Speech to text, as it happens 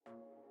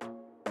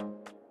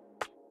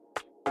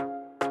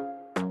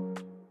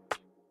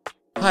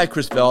Hi,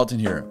 Chris Valentin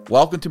here.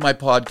 Welcome to my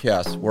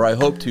podcast where I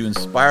hope to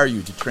inspire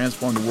you to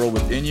transform the world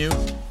within you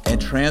and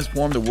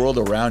transform the world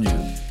around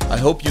you. I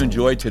hope you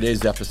enjoyed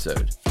today's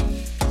episode.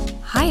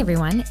 Hi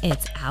everyone,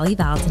 it's Allie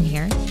Valentin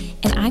here,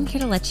 and I'm here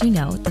to let you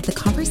know that the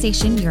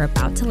conversation you're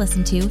about to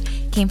listen to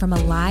came from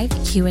a live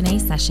Q&A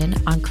session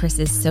on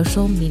Chris's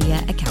social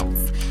media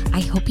accounts. I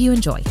hope you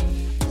enjoy.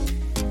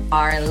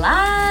 We're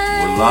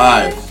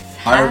live.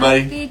 Hi,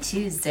 everybody. Happy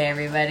Tuesday,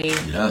 everybody.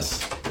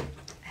 Yes.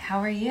 How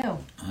are you?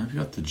 I've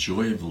got the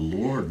joy of the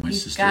Lord, my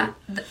sister.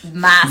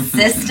 My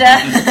sister.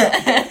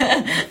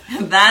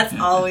 That's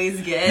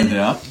always good.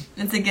 Yeah.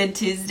 It's a good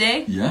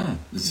Tuesday. Yeah,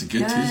 it's a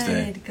good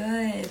Tuesday.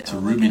 Good. It's a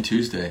Ruby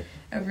Tuesday.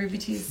 A Ruby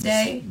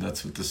Tuesday.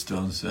 That's what the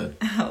Stones said.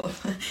 Oh,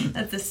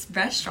 that's a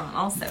restaurant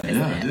also, isn't it?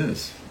 Yeah, it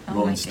is. Oh,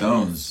 Rolling my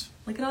Stones.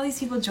 Look at all these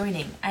people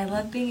joining. I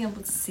love being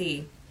able to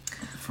see.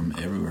 From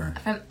everywhere.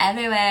 From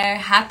everywhere.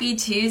 Happy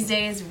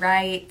Tuesday is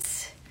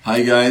right.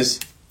 Hi, guys.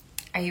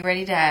 Are you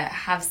ready to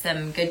have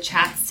some good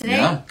chats today?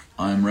 Yeah,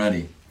 I'm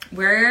ready.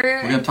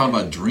 We're going to talk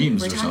about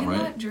dreams or something, right? We're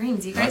talking about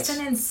dreams. You guys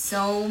sent in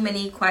so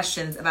many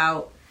questions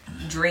about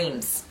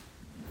dreams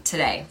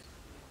today.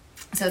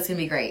 So it's going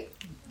to be great.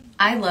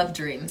 I love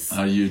dreams.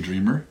 Are you a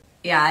dreamer?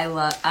 Yeah,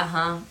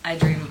 I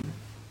dream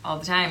all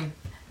the time.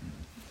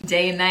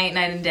 Day and night,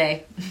 night and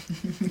day.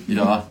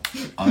 Yeah,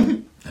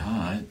 I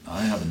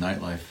have a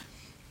nightlife.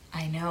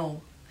 I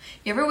know.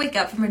 You ever wake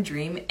up from a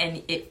dream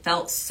and it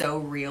felt so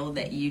real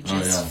that you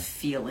just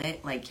feel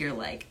it? Like you're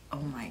like,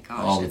 oh my gosh,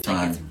 all the it's time.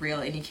 Like it's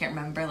real, and you can't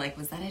remember, like,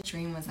 was that a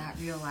dream? Was that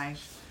real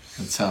life?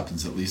 This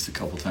happens at least a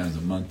couple times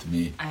a month to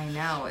me. I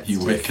know.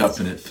 You wake up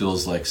and it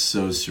feels like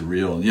so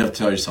surreal. And you have to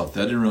tell yourself,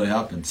 that didn't really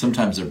happen.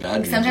 Sometimes they're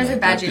bad dreams. Sometimes they're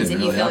bad dreams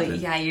and you really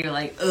feel, you're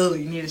like, oh,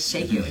 you need to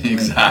shake it.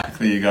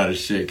 Exactly, you got to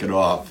shake it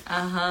off.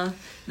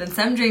 Then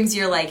some dreams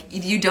you're like,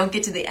 you don't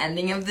get to the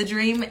ending of the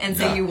dream, and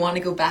so you want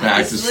to go back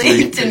to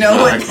sleep to know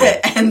what the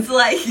end's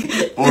like.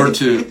 or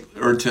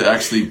to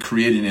actually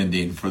create an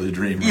ending for the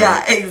dream. Right?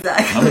 Yeah,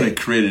 exactly. I'm going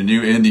to create a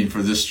new ending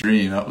for this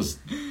dream.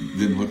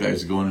 Didn't look like it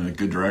was going in a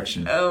good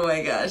direction. Oh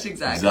my gosh,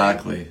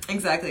 exactly.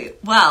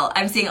 Well,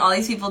 I'm seeing all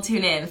these people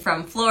tune in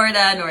from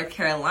Florida, North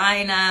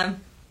Carolina,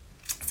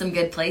 some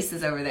good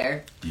places over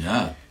there.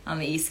 Yeah. On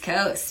the East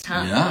Coast,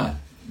 huh? Yeah,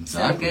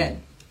 exactly. So good.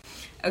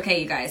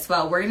 Okay, you guys.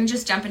 Well, we're going to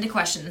just jump into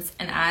questions.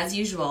 And as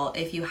usual,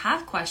 if you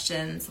have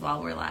questions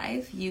while we're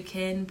live, you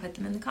can put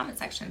them in the comment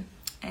section.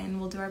 And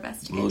we'll do our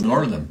best to We'll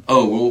ignore them.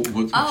 We'll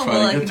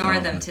try to get ignore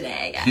them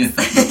today, I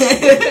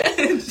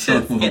guess. So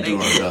we'll do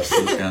our best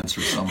to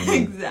answer some of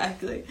them.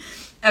 Exactly.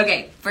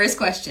 Okay, first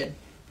question.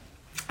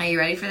 Are you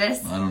ready for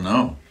this? I don't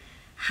know.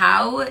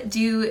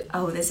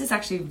 This is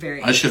actually very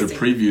interesting. I should have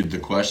previewed the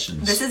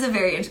questions. This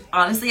is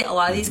honestly, a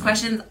lot of these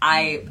questions,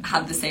 I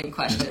have the same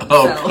question.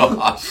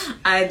 Gosh.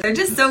 They're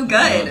just so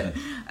good.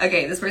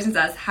 Okay, this person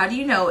says, how do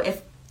you know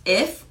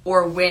if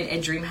or when a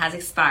dream has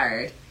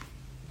expired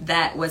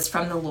that was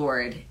from the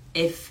Lord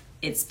if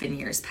it's been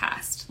years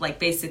past? Like,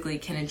 basically,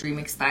 can a dream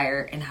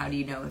expire, and how do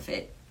you know if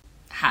it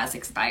has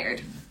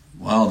expired?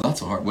 Wow,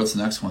 that's hard. What's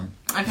the next one?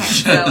 Okay,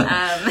 so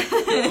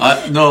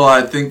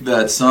I think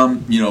that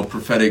some,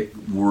 prophetic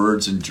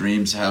words and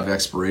dreams have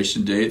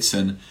expiration dates,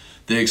 and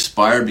they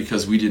expire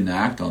because we didn't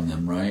act on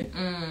them, right?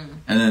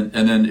 And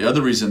then the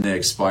other reason they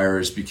expire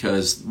is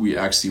because we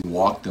actually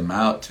walked them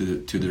out to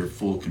their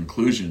full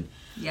conclusion.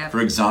 Yep. For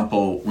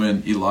example,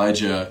 when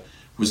Elijah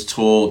was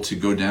told to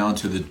go down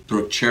to the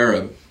brook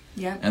Cherith,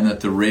 and that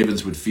the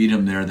ravens would feed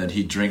him there, and that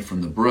he'd drink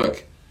from the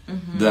brook,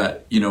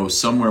 that,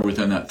 somewhere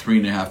within that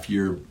 3.5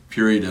 year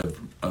period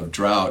of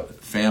drought,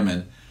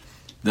 famine,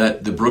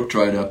 that the brook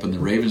dried up and the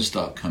ravens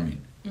stopped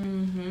coming.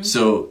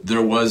 So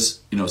there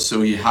was,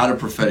 so he had a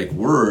prophetic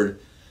word,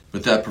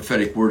 but that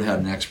prophetic word had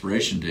an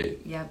expiration date.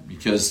 Yep.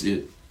 Because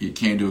it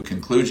came to a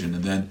conclusion.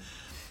 And then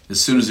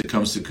as soon as it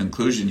comes to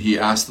conclusion, he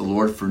asked the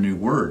Lord for a new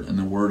word. And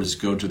the word is,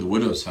 go to the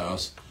widow's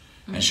house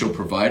and she'll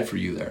provide for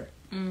you there.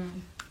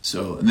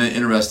 So, and then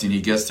interesting,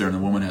 he gets there and the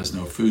woman has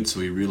no food,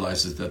 so he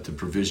realizes that the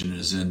provision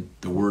is in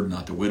the word,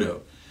 not the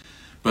widow.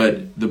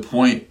 But the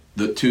point,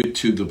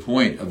 to the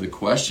point of the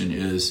question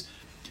is,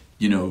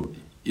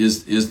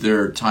 is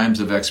there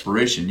times of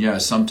expiration? Yeah,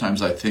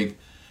 sometimes I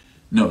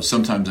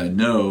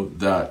know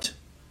that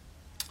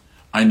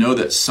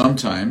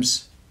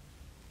sometimes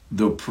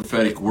the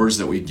prophetic words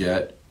that we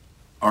get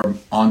are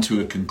onto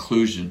a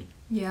conclusion.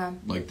 Yeah.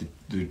 Like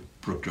the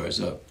brook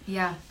dries up.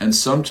 Yeah. And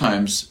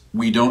sometimes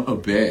we don't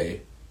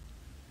obey.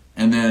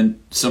 And then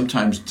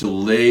sometimes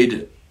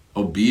delayed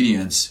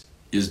obedience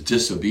is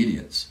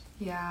disobedience.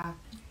 Yeah.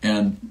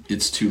 And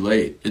it's too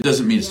late. It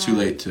doesn't mean it's too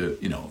late to,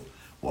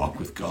 walk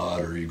with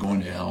God or you're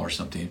going to hell or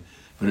something.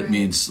 But it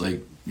means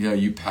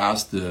you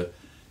passed the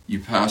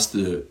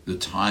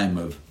time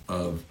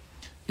of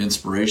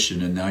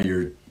inspiration, and now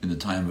you're in the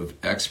time of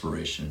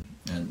expiration.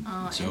 And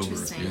it's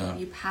interesting. over. Yeah.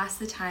 You passed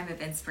the time of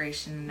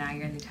inspiration and now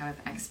you're in the time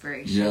of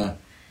expiration. Yeah.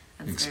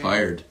 That's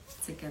expired.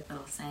 It's a good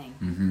little saying.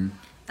 Mm-hmm.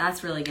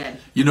 That's really good.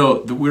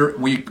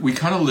 We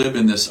kind of live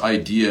in this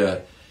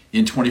idea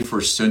in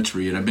 21st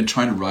century, and I've been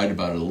trying to write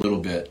about it a little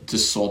bit,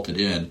 just salt it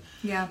in,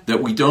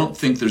 that we don't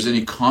think there's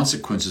any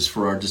consequences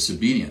for our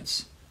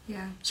disobedience.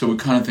 Yeah. So we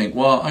kind of think,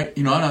 well, I'll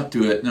not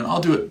do it, and then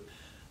I'll do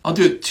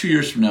it 2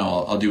 years from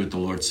now. I'll do what the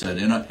Lord said,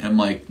 and I'm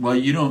like, well,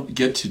 you don't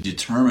get to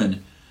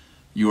determine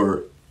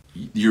your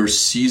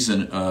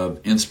season of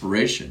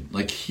inspiration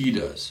like He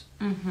does.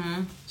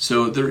 Mm-hmm.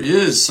 So there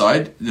is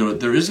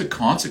a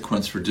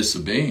consequence for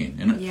disobeying,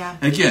 and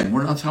again,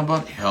 we're not talking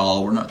about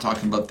hell. We're not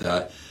talking about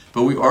that,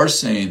 but we are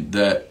saying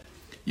that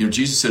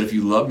Jesus said, "If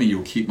you love me,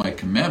 you'll keep my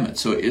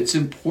commandments." So it's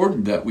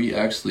important that we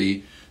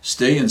actually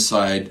stay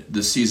inside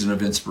the season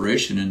of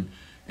inspiration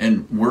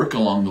and work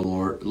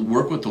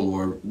with the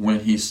Lord when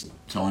He's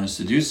telling us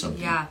to do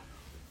something. Yeah.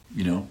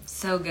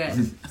 So good.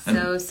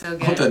 So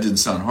good. I hope that didn't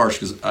sound harsh,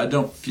 because I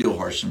don't feel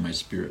harsh in my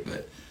spirit,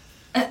 but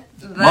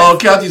well,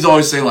 Kathy's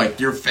always saying,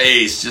 like, your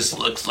face just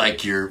looks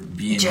like you're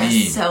being just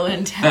mean. So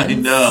intense. I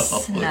know.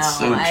 No, it's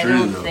so true, I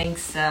don't though. think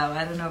so.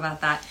 I don't know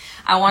about that.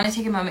 I want to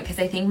take a moment because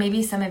I think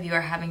maybe some of you are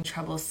having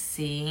trouble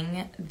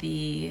seeing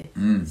the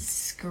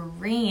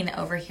screen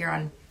over here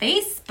on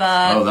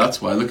Facebook. Oh,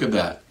 that's why. Look at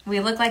that.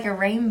 We look like a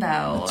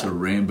rainbow. It's a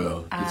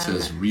rainbow. It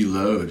says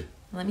reload.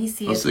 Let me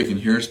see. So they can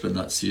hear us but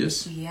not see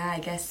us? Yeah, I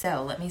guess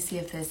so. Let me see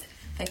if this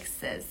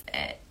fixes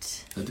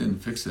it. That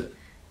didn't fix it.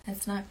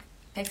 It's not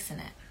fixing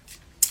it.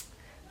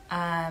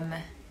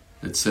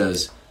 It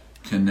says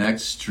connect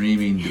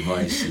streaming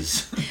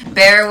devices.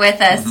 Bear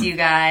with us, you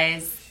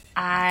guys.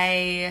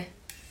 I'm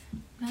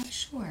not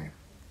sure.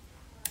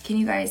 Can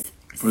you guys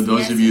For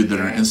those of you that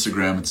are on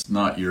Instagram, it's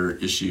not your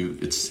issue.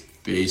 It's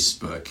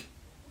Facebook.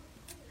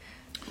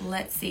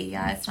 Let's see.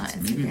 Yeah, it's not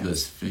Instagram. Maybe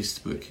those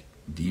Facebook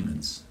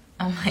demons.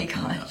 Oh my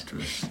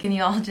gosh. Can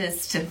you all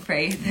just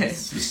pray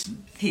that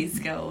these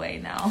go away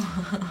now?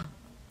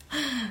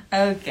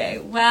 Okay,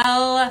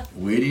 well.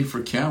 Waiting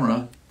for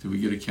camera. Do we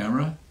get a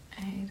camera?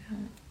 I'm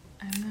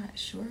not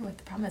sure what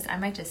the problem is. I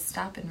might just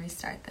stop and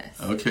restart this.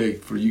 Okay,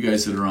 for you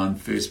guys that are on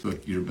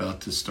Facebook, you're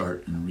about to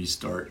start and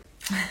restart.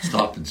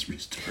 Stop and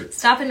restart.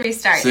 Stop and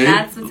restart. See?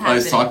 That's what's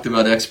happening. I talked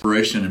about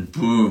expiration and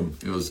boom,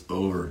 it was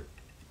over.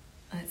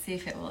 Let's see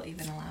if it will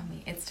even allow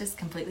me. It's just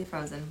completely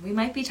frozen. We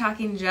might be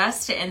talking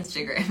just to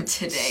Instagram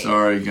today.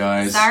 Sorry,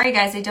 guys.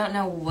 I don't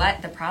know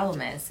what the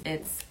problem is.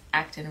 It's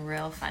acting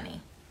real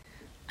funny.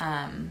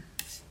 And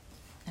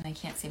I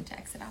can't seem to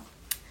exit out.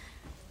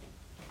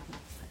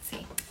 Let's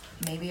see.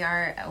 Maybe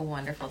our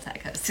wonderful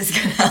tech host is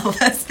going to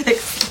help us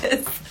fix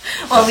this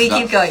while we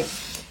keep going.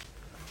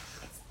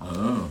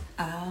 Oh.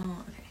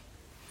 Oh, okay.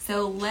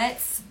 So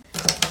let's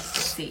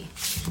see.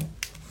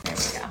 There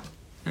we go.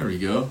 There we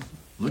go.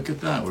 Look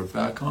at that. We're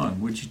back on.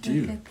 What'd you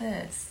do? Look at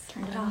this.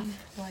 Turn it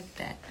off like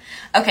that.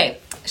 Okay.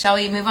 Shall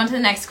we move on to the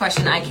next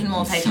question? I can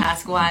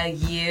multitask while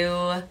you...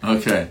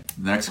 Okay.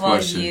 Next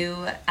question.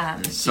 You,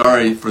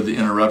 sorry for the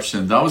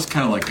interruption. That was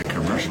kind of like a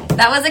commercial.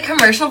 That was a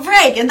commercial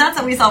break, and that's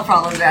how we solve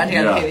problems around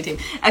here on Yeah.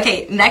 KBT.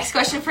 Okay, next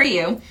question for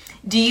you.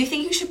 Do you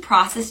think you should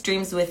process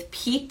dreams with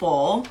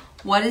people?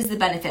 What is the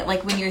benefit?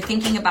 Like when you're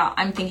thinking about,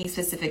 I'm thinking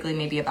specifically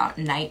maybe about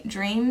night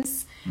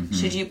dreams. Mm-hmm.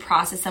 Should you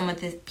process them with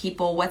the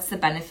people? What's the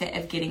benefit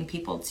of getting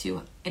people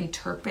to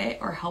interpret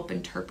or help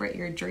interpret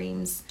your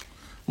dreams?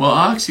 Well,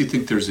 I actually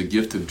think there's a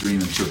gift of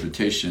dream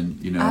interpretation,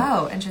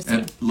 Oh, interesting.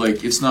 And,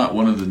 like, it's not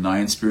one of the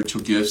 9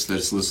 spiritual gifts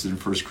that's listed in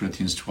 1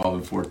 Corinthians 12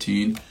 and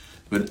 14.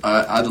 But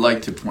I'd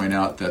like to point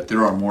out that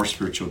there are more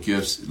spiritual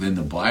gifts than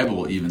the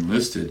Bible even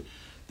listed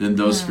than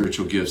those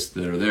spiritual gifts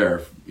that are there.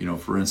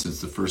 For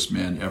instance, the first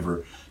man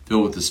ever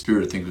filled with the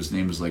Spirit, I think his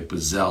name was like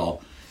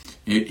Bazel.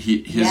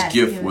 His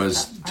gift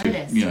was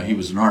he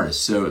was an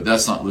artist. So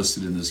that's not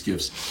listed in those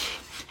gifts.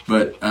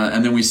 But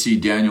and then we see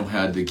Daniel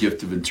had the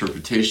gift of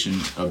interpretation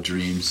of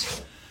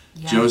dreams.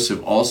 Yeah.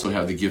 Joseph also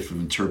had the gift of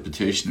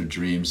interpretation of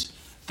dreams.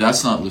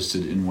 That's not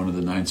listed in one of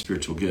the 9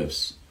 spiritual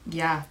gifts.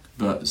 Yeah.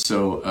 But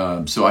so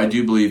I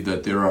do believe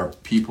that there are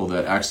people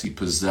that actually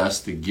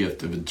possess the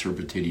gift of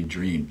interpreting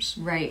dreams.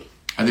 Right.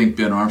 I think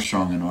Ben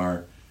Armstrong in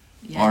our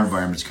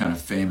environment is kind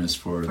of famous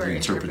for the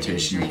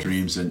interpretation of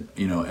dreams, and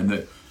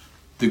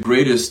the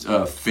greatest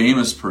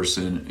famous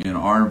person in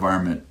our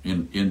environment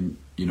in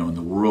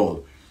the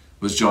world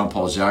was John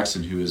Paul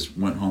Jackson, who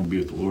went home to be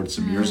with the Lord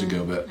some years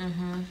ago. But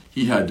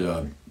he had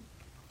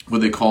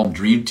what they call them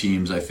dream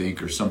teams, I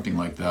think, or something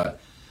like that.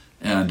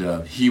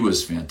 And he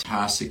was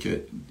fantastic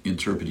at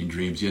interpreting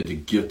dreams. He had the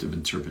gift of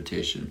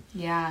interpretation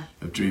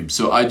of dreams.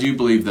 So I do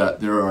believe that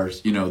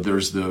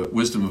there's the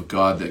wisdom of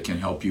God that can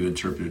help you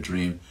interpret a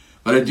dream.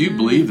 But I do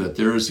believe that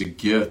there is a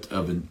gift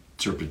of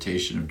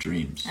interpretation of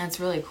dreams. That's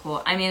really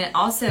cool.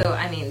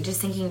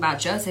 Just thinking about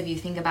Joseph, you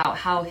think about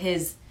how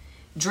his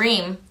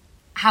dream,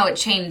 how it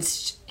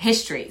changed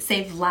history,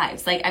 saved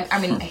lives. Like,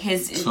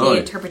 the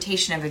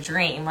interpretation of a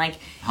dream. Like,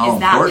 how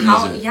important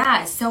is it?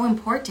 Yeah, it's so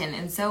important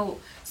and so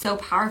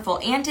powerful.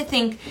 And to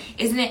think,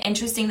 isn't it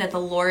interesting that the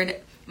Lord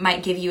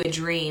might give you a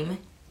dream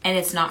and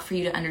it's not for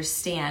you to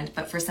understand,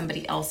 but for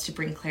somebody else to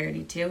bring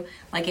clarity to?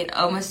 Like, it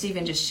almost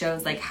even just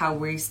shows like how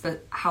we're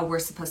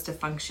supposed to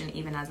function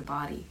even as a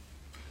body.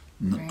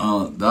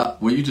 That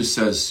what you just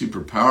said is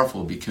super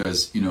powerful,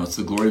 because it's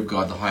the glory of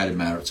God to hide a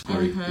matter. It's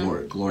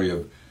glory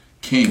of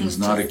kings,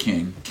 not a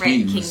king.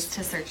 Kings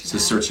to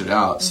search it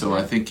out. So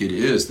I think it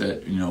is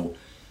that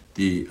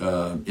the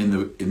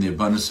in the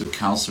abundance of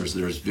counselors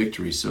there's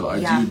victory. So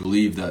I do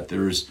believe that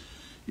there's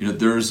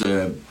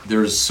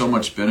so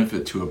much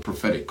benefit to a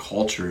prophetic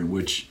culture in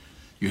which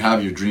you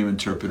have your dream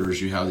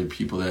interpreters, you have the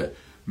people that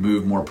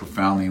move more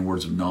profoundly in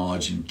words of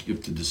knowledge and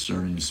give to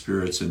discerning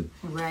spirits, and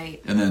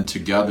then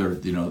together,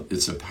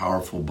 it's a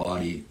powerful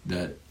body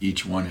that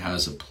each one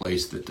has a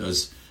place that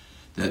does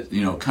that.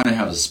 Kind of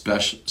has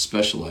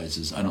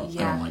specializes. I don't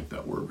like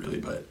that word really,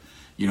 but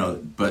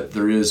but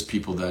there is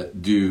people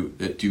that do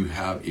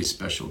have a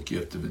special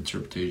gift of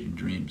interpreting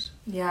dreams.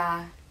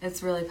 Yeah,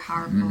 it's really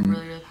powerful,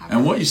 really, really powerful.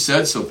 And what you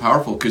said is so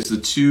powerful, because the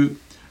two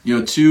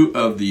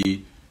of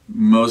the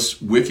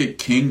most wicked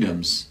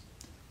kingdoms.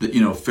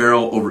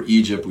 Pharaoh over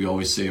Egypt, we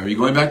always say, are you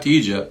going back to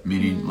Egypt?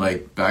 Meaning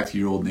like back to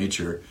your old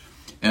nature.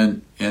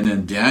 And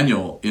then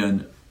Daniel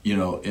in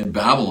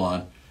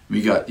Babylon,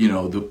 we got,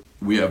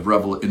 we have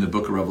in the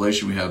book of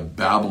Revelation, we have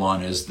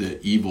Babylon as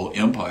the evil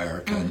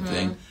empire kind of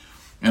thing.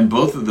 And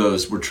both of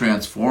those were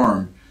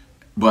transformed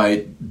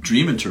by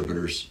dream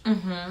interpreters.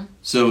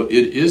 So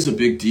it is a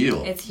big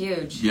deal. It's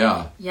huge.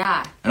 Yeah.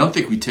 I don't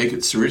think we take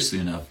it seriously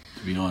enough,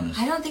 to be honest.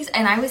 I don't think so.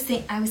 And I was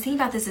thinking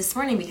about this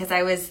morning, because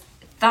I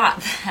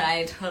thought that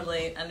I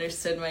totally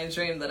understood my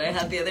dream that I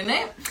had the other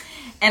night.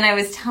 And I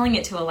was telling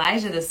it to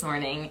Elijah this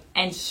morning,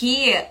 and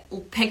he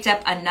picked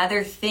up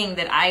another thing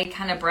that I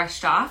kind of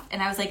brushed off,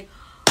 and I was like,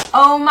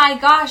 oh my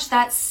gosh,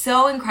 that's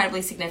so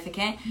incredibly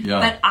significant.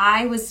 But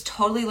I was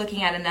totally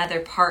looking at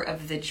another part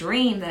of the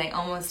dream that I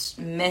almost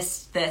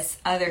missed this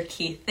other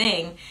key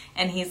thing.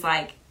 And he's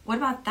like, what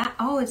about that?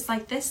 Oh, it's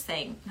like this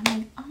thing. And I'm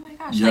like, oh my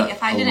gosh, like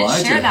if I didn't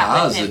share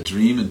that with him. Elijah has a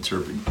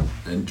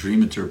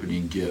dream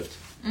interpreting gift.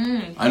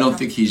 I don't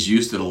think he's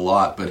used it a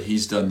lot, but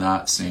he's done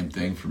that same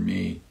thing for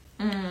me.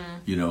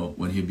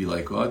 When he'd be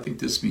like, well, I think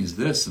this means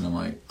this. And I'm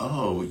like,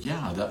 oh,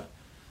 yeah, that.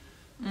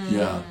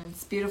 Yeah.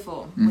 It's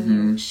beautiful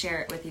when you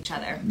share it with each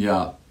other.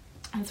 Yeah.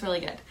 That's really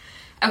good.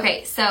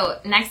 Okay, so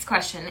next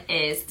question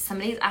is,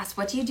 somebody's asked,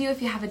 what do you do if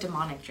you have a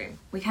demonic dream?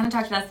 We kind of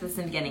talked about this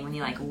in the beginning, when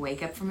you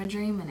wake up from a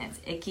dream and it's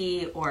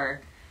icky,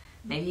 or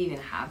maybe you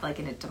even have a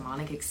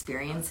demonic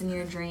experience in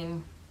your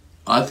dream.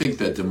 I think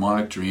that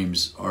demonic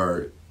dreams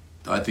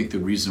I think the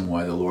reason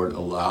why the Lord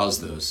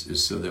allows those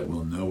is so that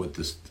we'll know what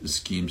the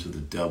schemes of the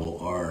devil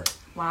are.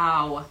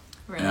 Wow.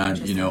 Really,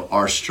 and,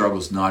 our struggle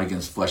is not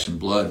against flesh and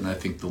blood. And I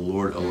think the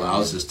Lord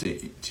allows us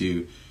to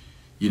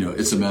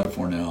it's a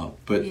metaphor now,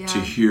 but to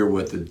hear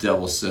what the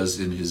devil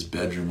says in his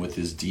bedroom with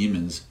his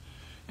demons.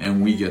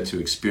 And we get to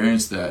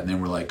experience that. And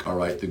then we're like, all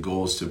right, the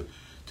goal is to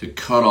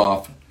cut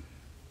off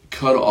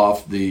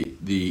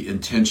the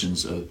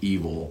intentions of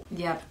evil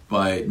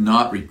by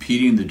not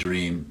repeating the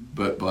dream,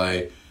 but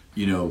by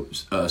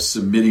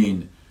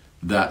submitting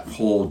that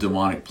whole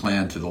demonic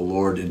plan to the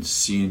Lord and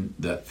seeing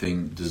that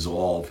thing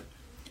dissolve,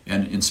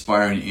 and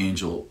inspiring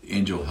angel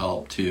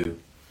help too.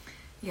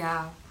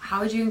 Yeah.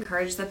 How would you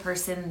encourage the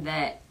person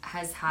that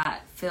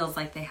feels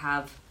like they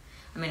have,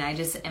 I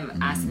just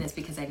am asking this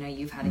because I know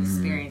you've had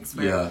experience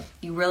where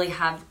you really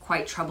have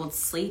quite troubled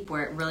sleep,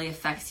 where it really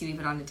affects you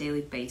even on a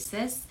daily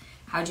basis.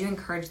 How do you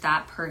encourage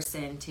that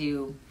person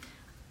to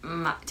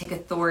take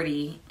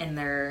authority in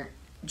their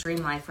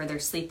dream life or their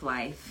sleep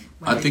life?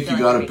 I think you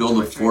got to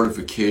build a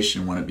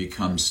fortification when it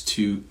becomes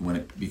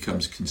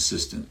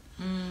consistent,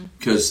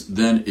 because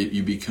then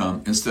you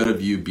become, instead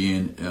of you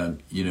being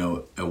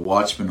a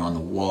watchman on the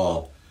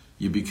wall,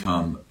 you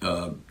become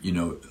a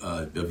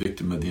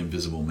victim of the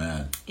invisible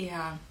man.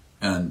 Yeah.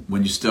 And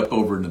when you step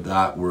over into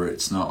that, where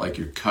it's not like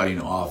you're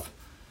cutting off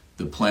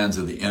the plans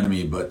of the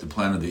enemy, but the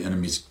plan of the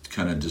enemy is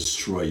kind of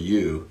destroy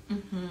you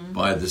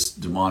by this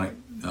demonic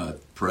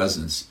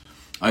presence.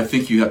 I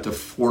think you have to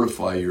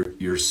fortify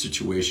your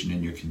situation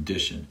and your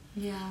condition.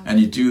 Yeah. And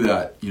you do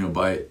that,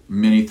 by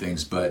many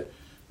things. But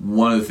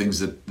one of the things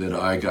that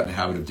I got in the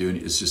habit of doing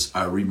is just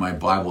I read my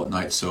Bible at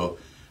night. So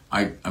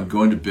I'm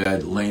going to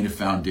bed laying a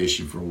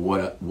foundation for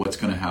what's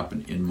going to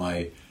happen in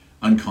my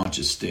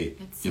unconscious state,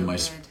 in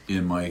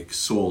my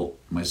soul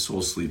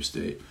sleep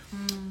state.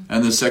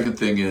 And the second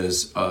thing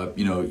is,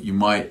 you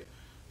might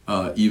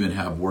even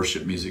have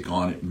worship music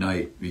on at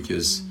night,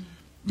 because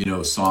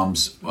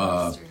Psalms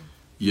 139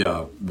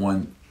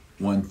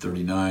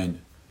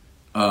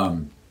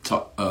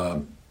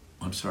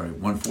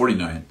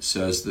 149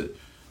 says that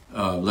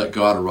let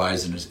God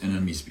arise and his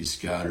enemies be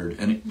scattered.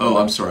 And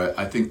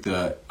I think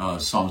that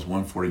Psalms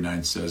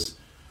 149 says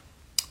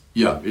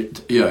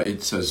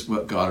it says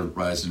let God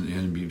arise and his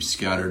enemies be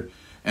scattered,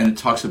 and it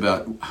talks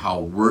about how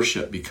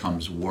worship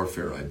becomes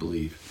warfare, I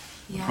believe.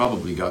 Yeah.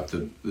 Probably got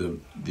the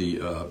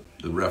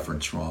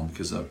reference wrong,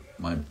 because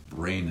my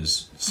brain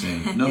is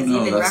saying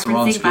no, that's the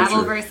wrong scripture.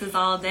 Bible verses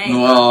all day.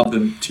 Well, I've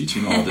been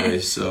teaching all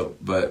day,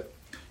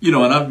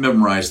 and I've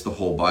memorized the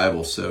whole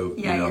Bible, so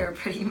you're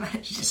pretty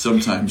much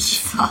sometimes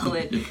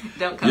solid.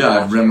 Don't come.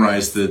 I've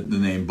memorized the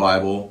name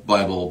Bible,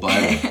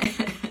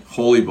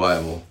 Holy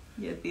Bible.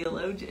 You're a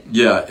theologian.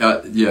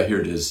 Yeah, here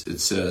it is. It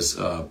says,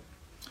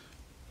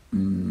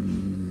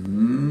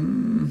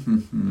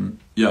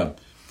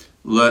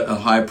 let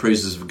high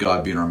praises of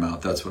God be in our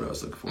mouth. That's what I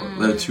was looking for.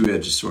 Let a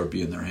two-edged sword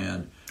be in their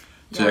hand,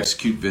 to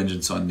execute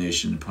vengeance on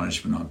nation and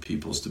punishment on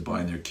peoples, to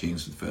bind their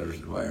kings with fetters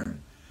of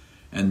iron,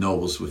 and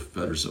nobles with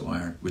fetters of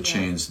iron, with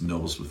chains, and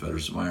nobles with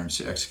fetters of iron,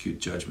 to execute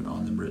judgment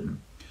on them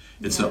written.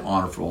 It's an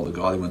honor for all the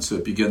godly ones. So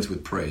it begins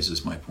with praise,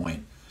 is my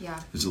point. Yeah.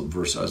 Is the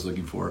verse I was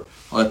looking for.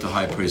 Let the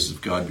high praises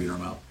of God be in our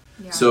mouth.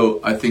 Yeah. So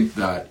I think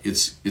that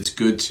it's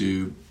good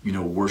to,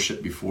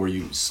 worship before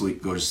you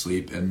go to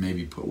sleep, and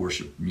maybe put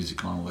worship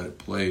music on and let it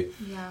play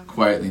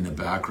quietly in the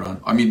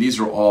background. I mean, these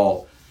are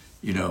all,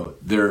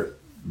 they're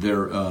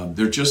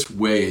just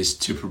ways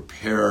to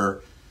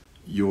prepare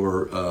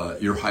your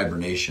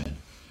hibernation.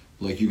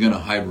 Like, you're going to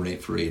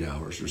hibernate for 8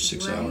 hours or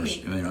 6 hours.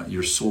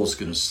 Your soul's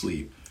going to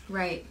sleep.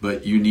 Right.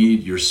 But you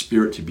need your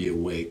spirit to be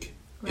awake,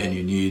 and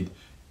you need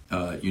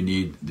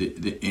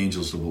the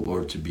angels of the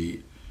Lord to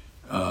be,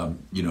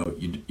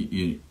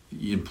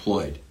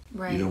 employed.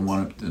 Right. You don't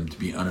want them to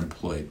be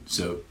unemployed.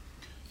 So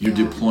you're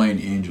deploying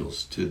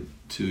angels to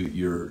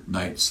your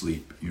night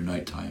sleep, your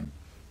nighttime.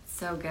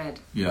 So good.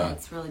 Yeah.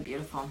 It's really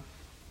beautiful.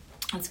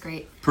 That's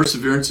great.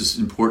 Perseverance is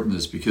important,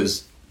 is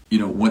because,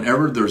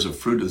 whenever there's a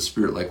fruit of the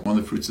Spirit, like one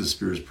of the fruits of the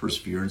Spirit is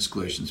perseverance,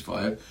 Galatians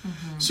 5.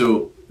 Mm-hmm.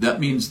 So that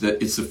means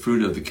that it's the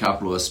fruit of the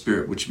capital S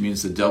Spirit, which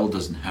means the devil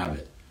doesn't have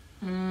it.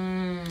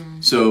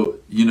 So,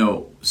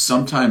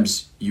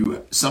 sometimes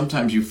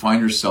you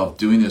find yourself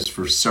doing this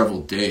for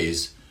several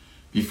days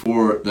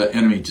before the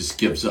enemy just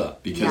gives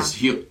up, because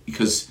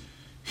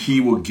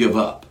he will give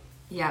up.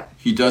 Yeah.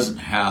 He doesn't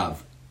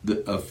have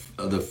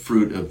the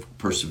fruit of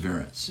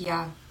perseverance.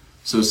 Yeah.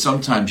 So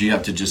sometimes you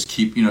have to just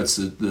keep, it's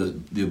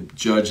the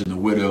judge and the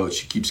widow,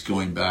 she keeps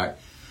going back.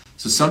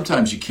 So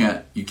sometimes you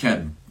can't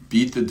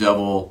beat the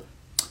devil.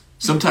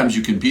 Sometimes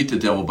you can beat the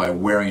devil by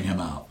wearing him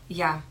out.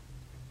 Yeah.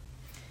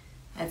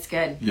 That's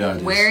good. Yeah,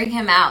 wearing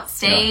him out.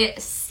 Stay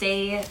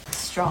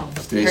strong.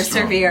 Persevere.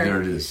 Strong.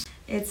 There it is.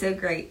 It's so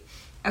great.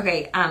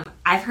 Okay,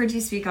 I've heard you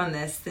speak on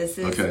this. This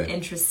is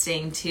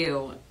interesting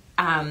too.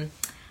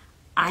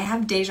 I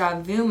have deja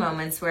vu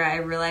moments where I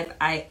realize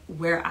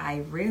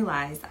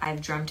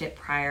I've dreamt it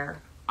prior,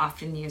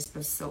 often years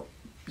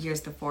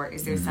before.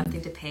 Is there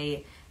something to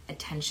pay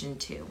attention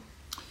to?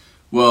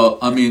 Well,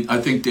 I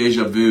think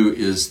deja vu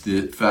is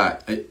the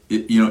fact.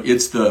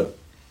 It's the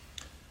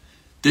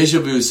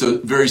deja vu. So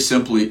very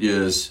simply,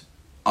 is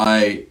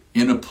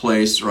in a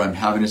place, or I'm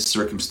having a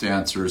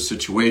circumstance or a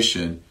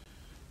situation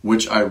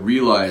which I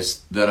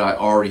realize that I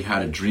already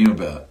had a dream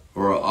about,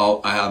 or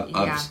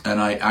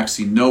and I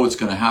actually know what's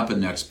going to happen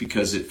next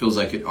because it feels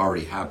like it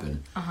already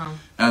happened. Uh-huh.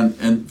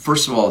 And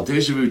first of all,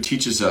 deja vu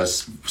teaches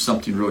us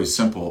something really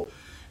simple,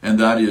 and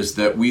that is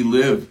that we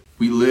live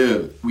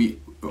in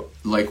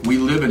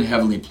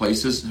heavenly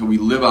places, and we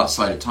live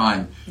outside of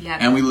time,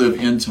 and we live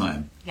in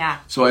time. Yeah.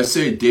 So I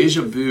say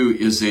deja vu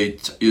is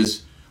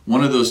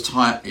one of those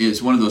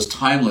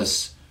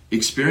timeless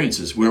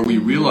experiences where we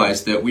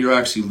realize that we are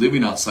actually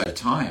living outside of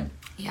time.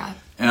 Yeah.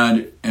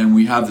 And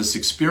we have this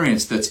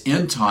experience that's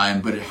in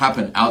time, but it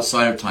happened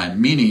outside of time,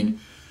 meaning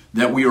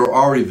that we were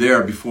already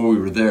there before we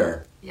were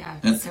there. Yeah.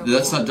 And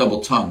that's not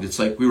double-tongued. It's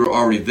like we were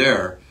already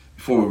there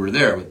before we were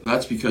there. But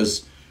that's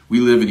because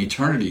we live in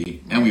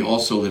eternity, and we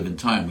also live in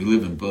time. We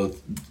live in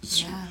both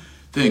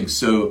things.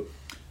 So,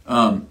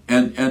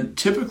 and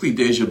typically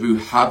deja vu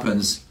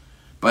happens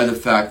by the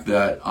fact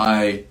that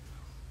I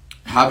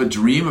have a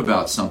dream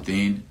about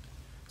something.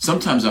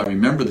 Sometimes I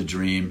remember the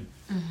dream,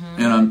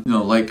 and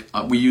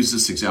I'm, we use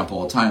this example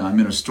all the time. I'm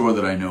in a store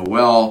that I know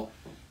well,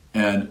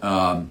 and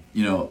I'm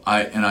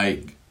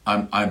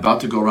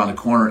about to go around the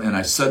corner, and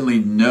I suddenly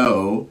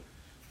know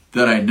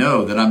that I'm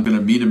going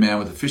to meet a man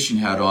with a fishing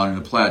hat on and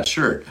a plaid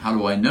shirt. How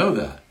do I know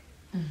that?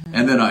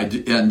 And then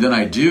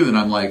I do, and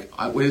I'm like,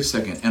 wait a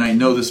second, and I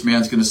know this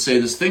man's going to say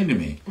this thing to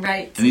me.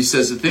 Right. And he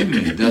says the thing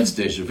to me. That's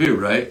deja vu,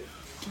 right?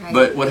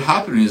 But what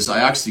happened is I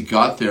actually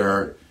got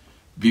there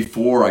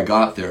before I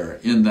got there,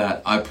 in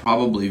that I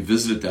probably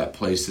visited that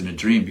place in a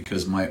dream,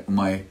 because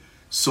my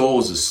soul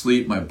is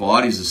asleep, my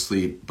body's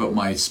asleep, but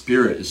my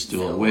spirit is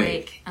still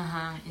awake.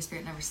 Your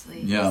spirit never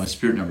sleeps. Yeah, my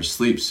spirit never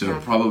sleeps. So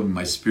probably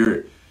my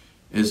spirit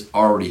has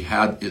already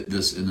had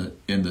this in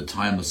the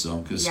timeless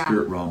zone, because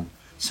spirit realm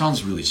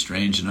sounds really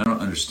strange, and I don't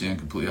understand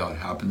completely how it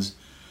happens.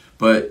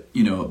 But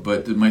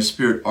my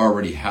spirit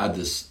already had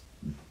this,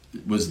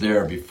 was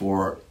there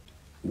before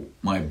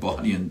my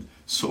body and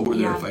soul were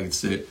there, if I could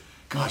say it.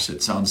 Gosh,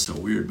 that sounds so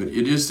weird, but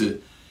it is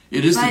the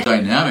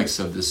dynamics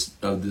of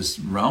this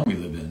realm we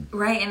live in.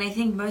 Right, and I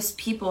think most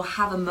people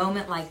have a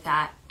moment like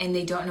that, and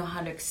they don't know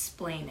how to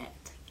explain it.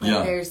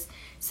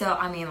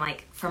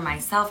 For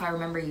myself, I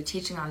remember you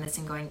teaching on this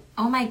and going,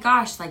 oh my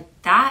gosh,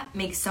 that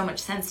makes so much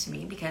sense to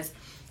me, because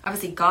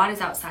obviously God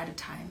is outside of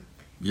time.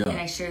 Yeah. And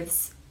I share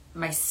this,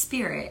 my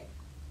spirit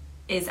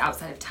is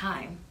outside of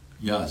time.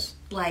 Yes.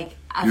 Like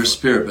Your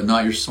spirit, but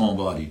not your soul and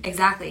body.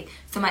 Exactly.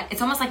 So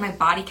it's almost like my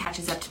body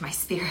catches up to my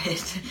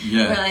spirit.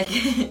 Yeah. Or like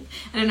I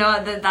don't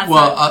know that's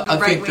well, not the I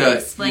right think way that to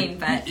explain,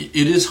 but it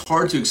is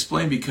hard to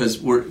explain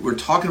because we're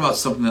talking about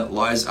something that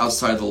lies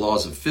outside the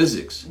laws of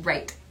physics.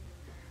 right.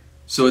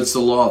 So it's the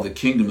law of the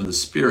kingdom of the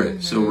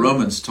spirit. So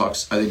Romans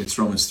talks, I think it's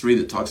Romans 3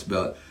 that talks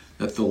about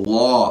that the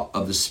law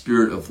of the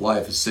spirit of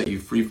life has set you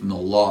free from the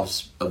law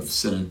of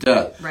sin and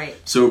death. Right.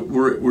 So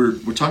we're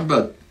talking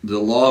about the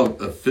law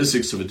of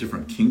physics of a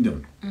different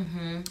kingdom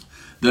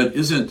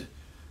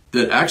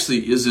that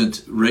actually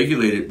isn't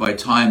regulated by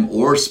time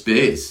or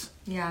space.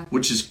 Yeah.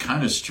 Which is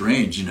kind of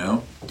strange,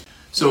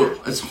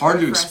 So it's hard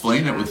to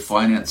explain it with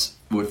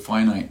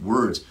finite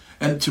words.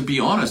 And to be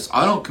honest,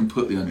 I don't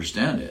completely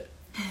understand it.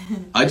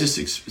 I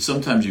just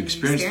sometimes you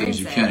experience things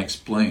you can't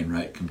explain,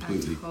 right?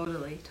 Completely.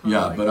 Totally.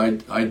 Yeah,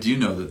 but I do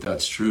know that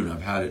that's true, and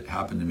I've had it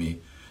happen to me.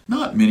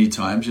 Not many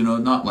times,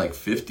 not like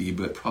 50,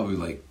 but probably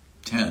like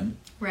 10.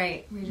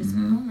 Right. We just oh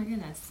my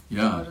goodness.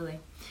 Yeah. Totally.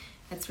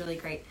 That's really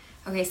great.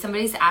 Okay,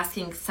 somebody's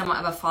asking somewhat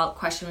of a follow-up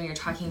question when you're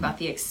talking about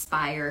the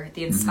inspire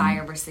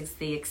versus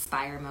the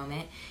expire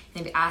moment.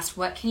 They've asked,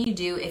 what can you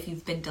do if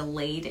you've been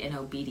delayed in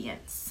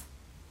obedience?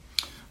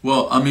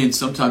 Well, I mean,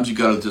 sometimes you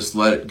got to just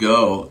let it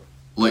go.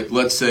 Like,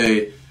 let's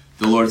say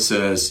the Lord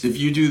says, if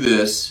you do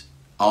this,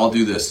 I'll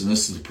do this. And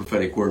this is a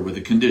prophetic word with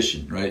a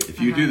condition, right?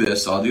 If you do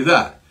this, I'll do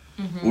that.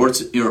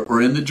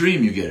 Or in the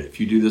dream you get it.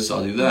 If you do this,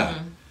 I'll do that.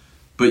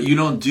 But you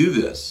don't do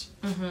this.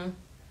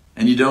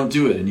 And you don't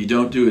do it, and you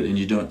don't do it, and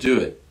you don't do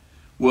it.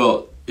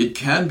 Well, it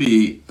can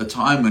be a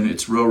time when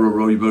it's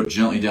row your boat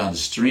gently down the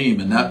stream,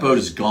 and that boat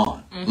is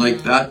gone.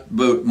 Like, that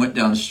boat went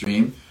down the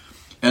stream.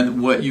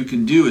 And what you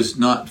can do is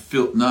not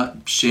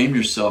shame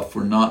yourself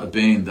for not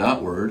obeying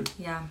that word.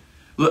 Yeah.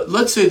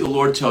 Let's say the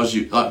Lord tells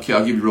you, okay,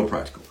 I'll give you real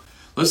practical.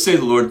 Let's say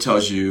the Lord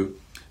tells you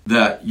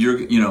that you're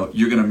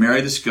going to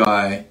marry this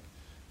guy,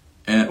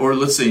 or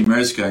let's say you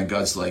marry this guy and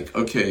God's like,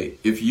 okay,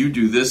 if you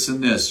do this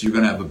and this, you're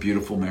going to have a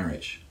beautiful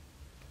marriage.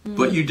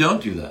 But you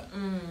don't do that.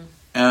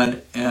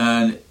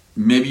 And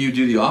maybe you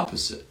do the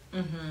opposite.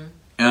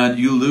 And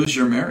you lose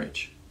your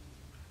marriage.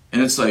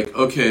 And it's like,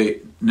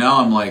 okay,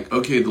 now I'm like,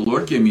 okay, the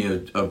Lord gave me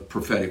a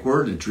prophetic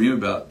word, a dream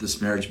about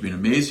this marriage being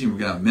amazing. We're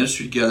going to have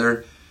ministry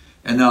together.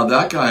 And now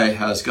that guy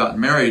has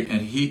gotten married,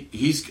 and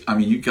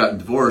you've gotten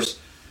divorced,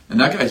 and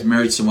that guy's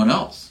married someone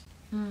else.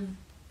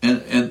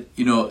 And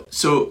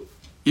so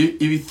if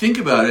you think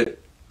about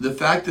it, the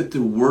fact that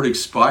the word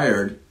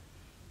expired,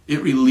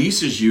 it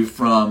releases you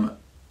from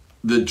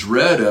the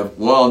dread of,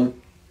 well,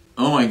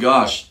 oh my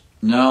gosh,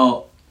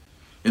 now,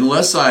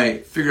 unless I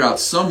figure out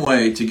some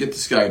way to get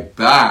this guy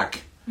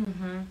back,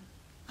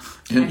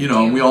 and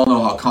we all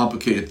know how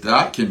complicated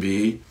that can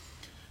be,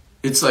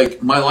 it's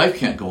like, my life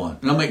can't go on.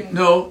 And I'm like,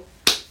 no,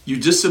 you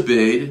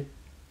disobeyed,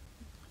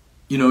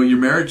 your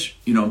marriage,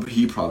 but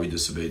he probably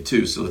disobeyed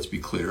too, so let's be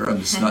clear.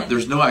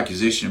 There's no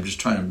accusation, I'm just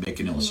trying to make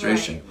an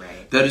illustration.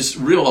 Right. That is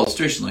real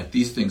illustration, like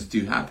these things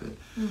do happen.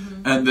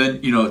 And then,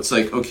 it's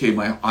like, okay,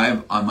 I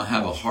have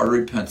a heart of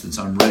repentance,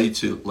 I'm ready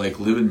to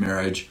live in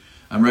marriage,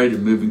 I'm ready to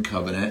move in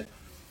covenant.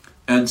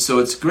 And so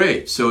it's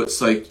great. So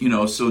it's like,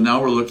 so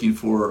now we're looking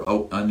for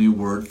a new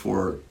word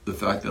for the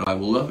fact that I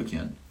will love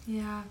again.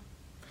 Yeah.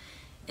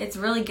 It's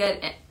really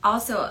good.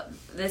 Also,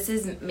 this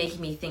is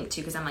making me think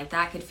too, because I'm like,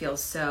 that could feel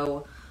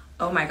so,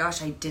 oh my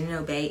gosh, I didn't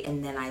obey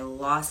and then I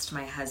lost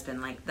my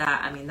husband like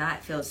that. I mean,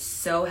 that feels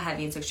so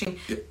heavy and so extreme.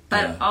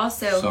 But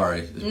also...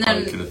 Sorry,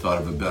 I could have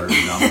thought of a better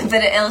example.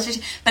 But an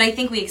illustration. But I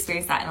think we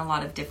experience that in a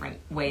lot of different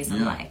ways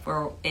in life,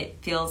 where it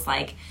feels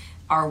like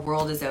our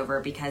world is over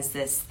because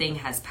this thing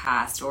has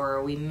passed,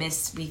 or we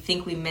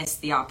think we missed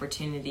the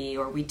opportunity,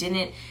 or we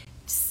didn't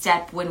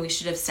step when we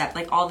should have stepped,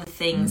 like all the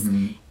things.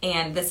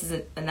 And this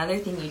is another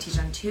thing you teach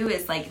on too,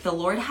 is like the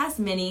Lord has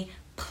many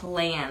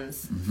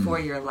plans for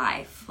your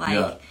life.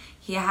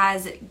 He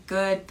has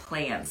good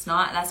plans.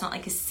 That's not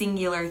like a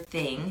singular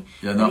thing.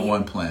 Yeah, not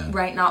one plan.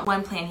 Right, not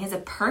one plan. He has a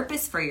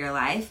purpose for your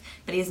life,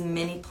 but he has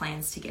many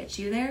plans to get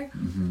you there.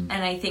 And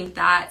I think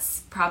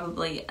that's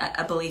probably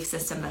a belief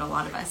system that a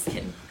lot of us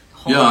can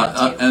hold on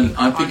to. And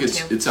I think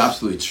it's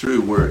absolutely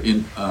true. Where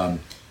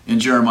in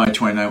Jeremiah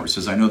 29, where it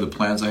says, I know the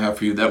plans I have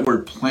for you, that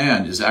word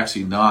plan is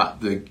actually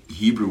not the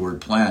Hebrew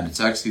word plan.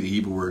 It's actually the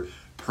Hebrew word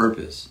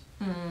purpose.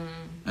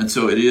 And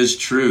so it is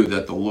true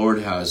that the Lord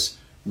has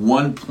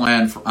one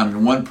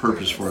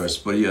purpose for us,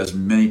 but he has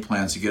many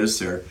plans to get us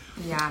there.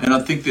 Yeah. And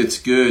I think it's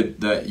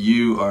good that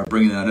you are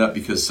bringing that up,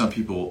 because some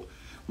people,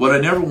 what I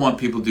never want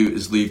people to do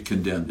is leave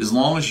condemned. As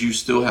long as you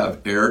still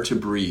have air to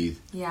breathe,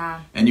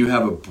 and you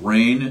have a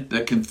brain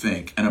that can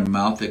think and a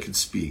mouth that can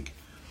speak,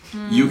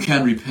 you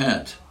can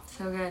repent.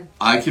 So good.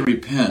 I can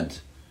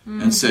repent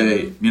and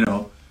say,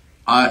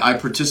 I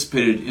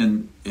participated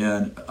in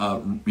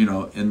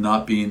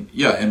not being,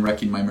 in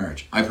wrecking my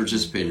marriage. I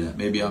participated in it.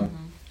 Maybe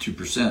I'm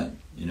 2%,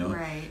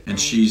 and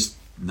she's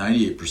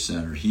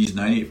 98% or he's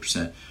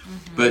 98%.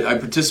 But I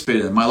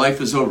participated in it. My life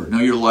is over. No,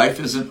 your life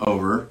isn't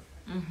over.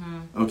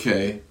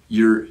 Okay,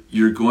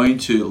 you're going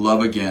to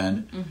love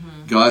again.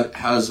 God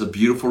has a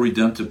beautiful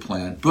redemptive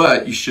plan,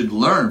 but you should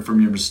learn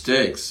from your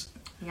mistakes.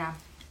 Yeah.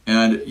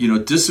 And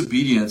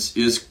disobedience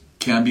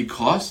can be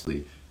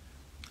costly.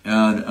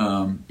 And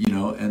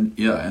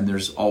and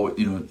there's always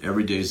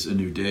every day's a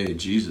new day,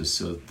 Jesus.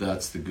 So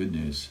that's the good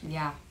news.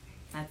 Yeah,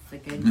 that's the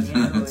good news.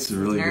 That's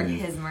really good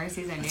news. His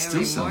mercies are new It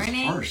every still morning.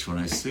 sounds harsh when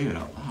I say it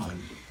out loud.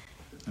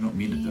 I don't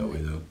mean it that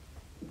way though.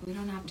 We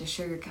don't have to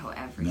sugarcoat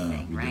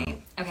everything, we right?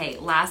 don't. Okay,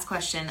 last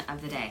question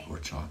of the day. Or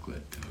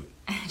chocolate coat.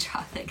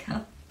 Chocolate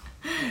coat.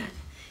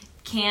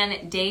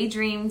 Can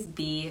daydreams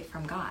be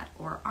from God,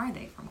 or are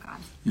they from God?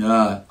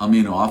 Yeah, I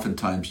mean,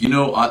 oftentimes,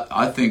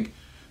 I think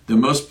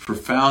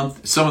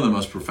some of the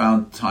most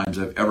profound times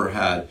I've ever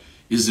had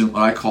is in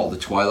what I call the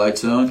twilight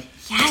zone.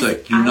 Yes, it's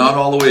like you're not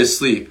all the way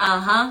asleep.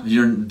 Uh-huh.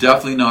 You're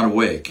definitely not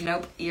awake.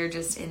 Nope, you're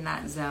just in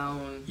that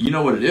zone. You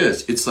know what it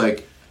is? It's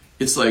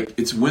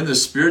when the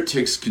Spirit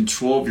takes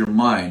control of your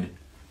mind,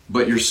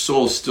 but your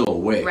soul's still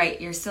awake. Right,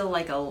 you're still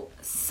like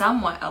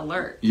somewhat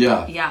alert.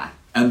 Yeah. Yeah.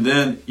 And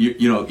then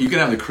you can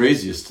have the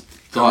craziest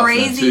thoughts.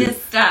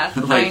 Craziest stuff.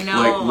 I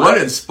know. Like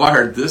what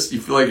inspired this?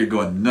 You feel like you're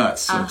going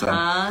nuts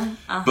sometimes.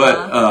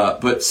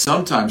 But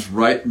sometimes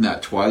right in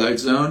that twilight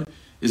zone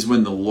is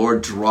when the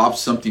Lord drops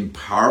something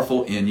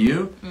powerful in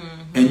you,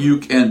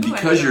 and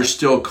because you're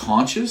still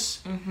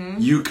conscious,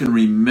 you can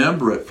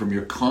remember it from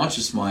your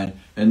conscious mind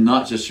and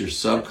not just your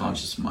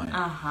subconscious mind,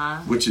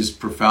 which is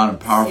profound and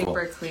powerful.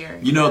 Super clear.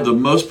 The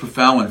most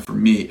profound one for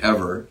me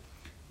ever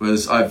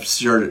was, I've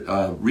shared it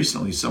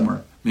recently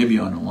somewhere, maybe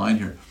on the line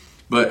here,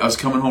 but I was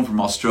coming home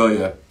from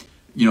Australia.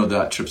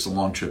 That trip's a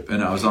long trip,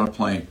 and I was on a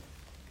plane,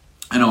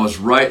 and I was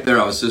right there.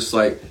 I was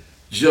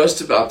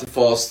just about to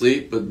fall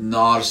asleep, but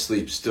not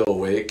asleep, still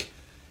awake.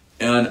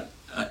 And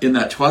in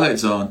that twilight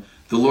zone,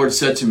 the Lord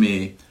said to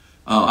me,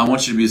 I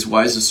want you to be as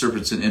wise as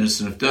serpents and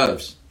innocent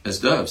as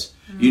doves.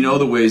 You know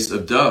the ways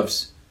of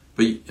doves,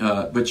 but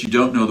you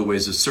don't know the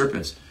ways of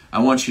serpents. I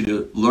want you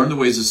to learn the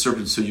ways of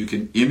serpents so you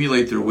can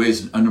emulate their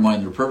ways and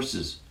undermine their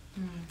purposes.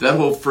 That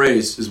whole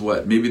phrase is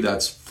maybe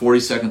that's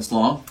 40 seconds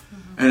long.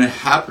 And it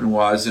happened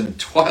while I was in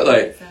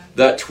twilight,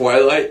 that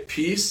twilight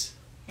piece.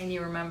 And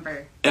you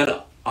remember.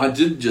 And I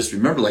didn't just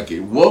remember,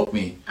 it woke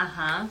me.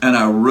 And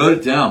I wrote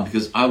it down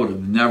because I would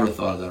have never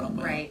thought of that on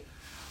my own. Right.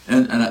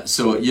 And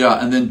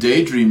then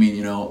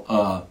daydreaming, one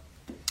of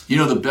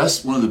the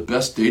best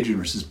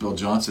daydreamers is Bill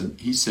Johnson.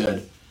 He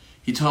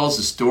tells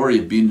the story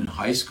of being in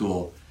high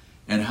school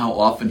and how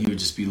often he would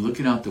just be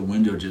looking out the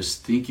window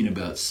just thinking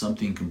about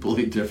something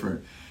completely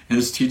different. And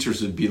his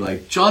teachers would be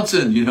like,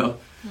 Johnson,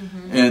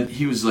 And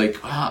he was like,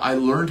 I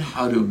learned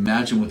how to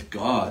imagine with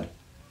God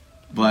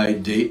by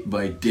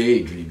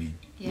daydreaming.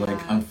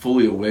 Yeah. I'm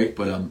fully awake,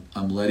 but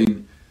I'm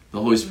letting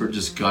the Holy Spirit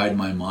just guide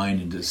my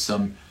mind into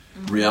some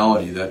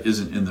reality that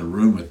isn't in the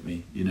room with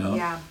me,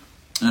 Yeah.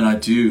 And I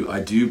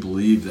do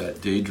believe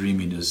that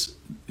daydreaming is,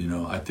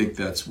 I think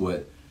that's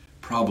what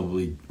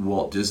probably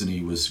Walt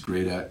Disney was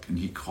great at, and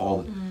he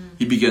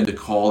began to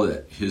call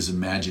it his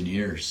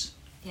Imagineers.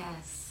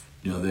 Yes.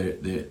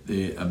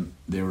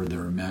 They were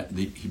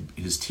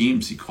his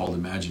teams he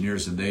called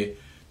Imagineers, and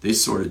they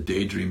sort of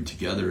daydream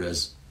together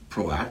as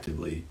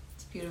proactively.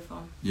 It's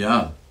beautiful.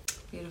 Yeah.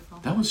 Beautiful.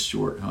 That was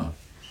short, huh?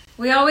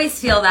 We always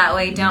feel that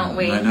way, don't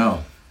we? I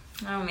know.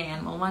 Oh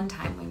man, well one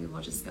time maybe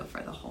we'll just go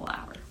for the whole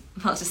hour.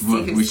 We'll just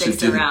see who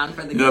sticks around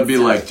for the good It'll be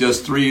stuff. like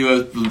just three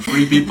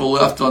people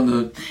left on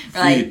the feed.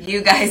 Like,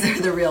 you guys are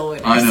the real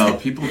winners. I know,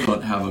 people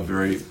don't have a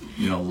very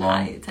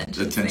long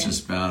attention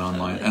span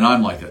online. And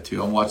I'm like that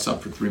too. I'll watch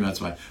something for 3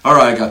 minutes. All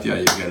right, I got the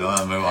idea. Good.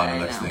 I'll move on to the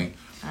next thing.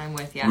 I'm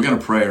with you. We're going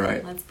to pray,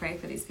 right? Let's pray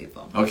for these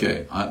people.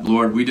 Okay.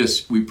 Lord, we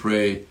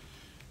pray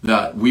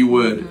that we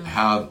would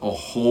have a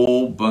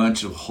whole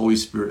bunch of Holy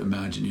Spirit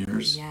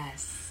Imagineers.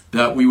 Yes.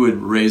 That we would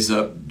raise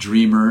up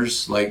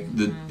dreamers like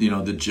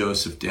the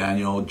Joseph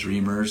Daniel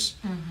dreamers.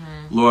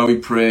 Lord, we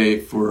pray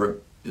for,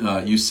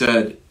 you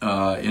said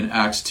in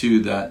Acts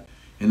 2 that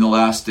in the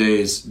last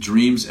days,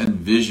 dreams and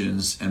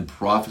visions and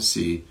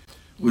prophecy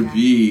would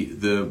be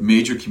the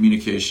major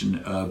communication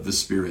of the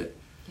Spirit.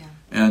 Yeah.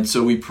 And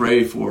so we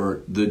pray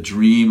for the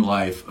dream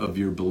life of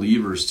your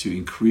believers to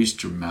increase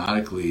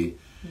dramatically.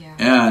 Yeah.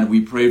 And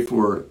we pray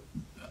for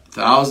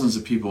thousands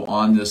of people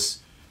on this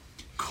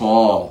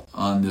call,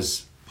 on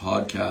this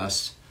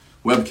podcast,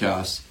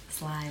 webcast,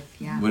 it's live,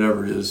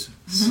 whatever it is,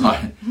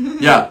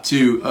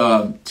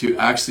 to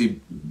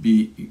actually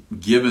be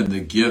given the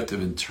gift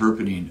of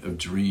interpreting of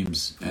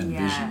dreams and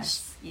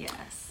visions.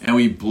 Yes. And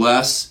we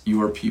bless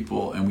your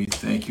people, and we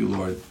thank you,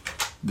 Lord,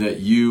 that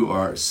you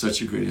are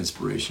such a great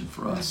inspiration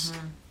for us.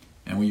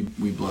 And we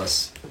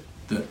bless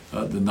the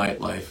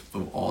nightlife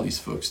of all these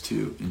folks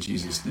too, in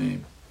Jesus'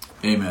 name.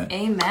 Amen.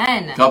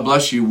 Amen. God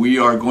bless you. We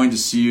are going to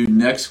see you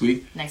next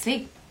week. Next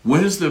week.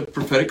 When is the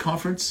prophetic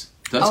conference?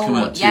 That's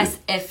coming up too. Yes,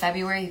 it's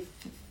February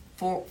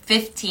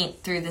 15th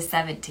through the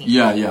 17th.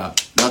 Yeah.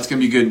 That's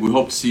going to be good. We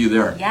hope to see you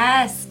there.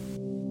 Yes.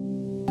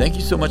 Thank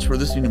you so much for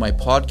listening to my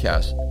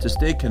podcast. To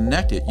stay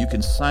connected, you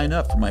can sign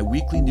up for my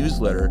weekly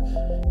newsletter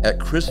at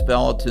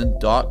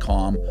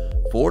chrisvallotton.com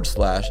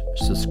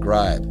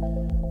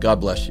www.lifepetaluma.com/subscribe. God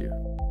bless you.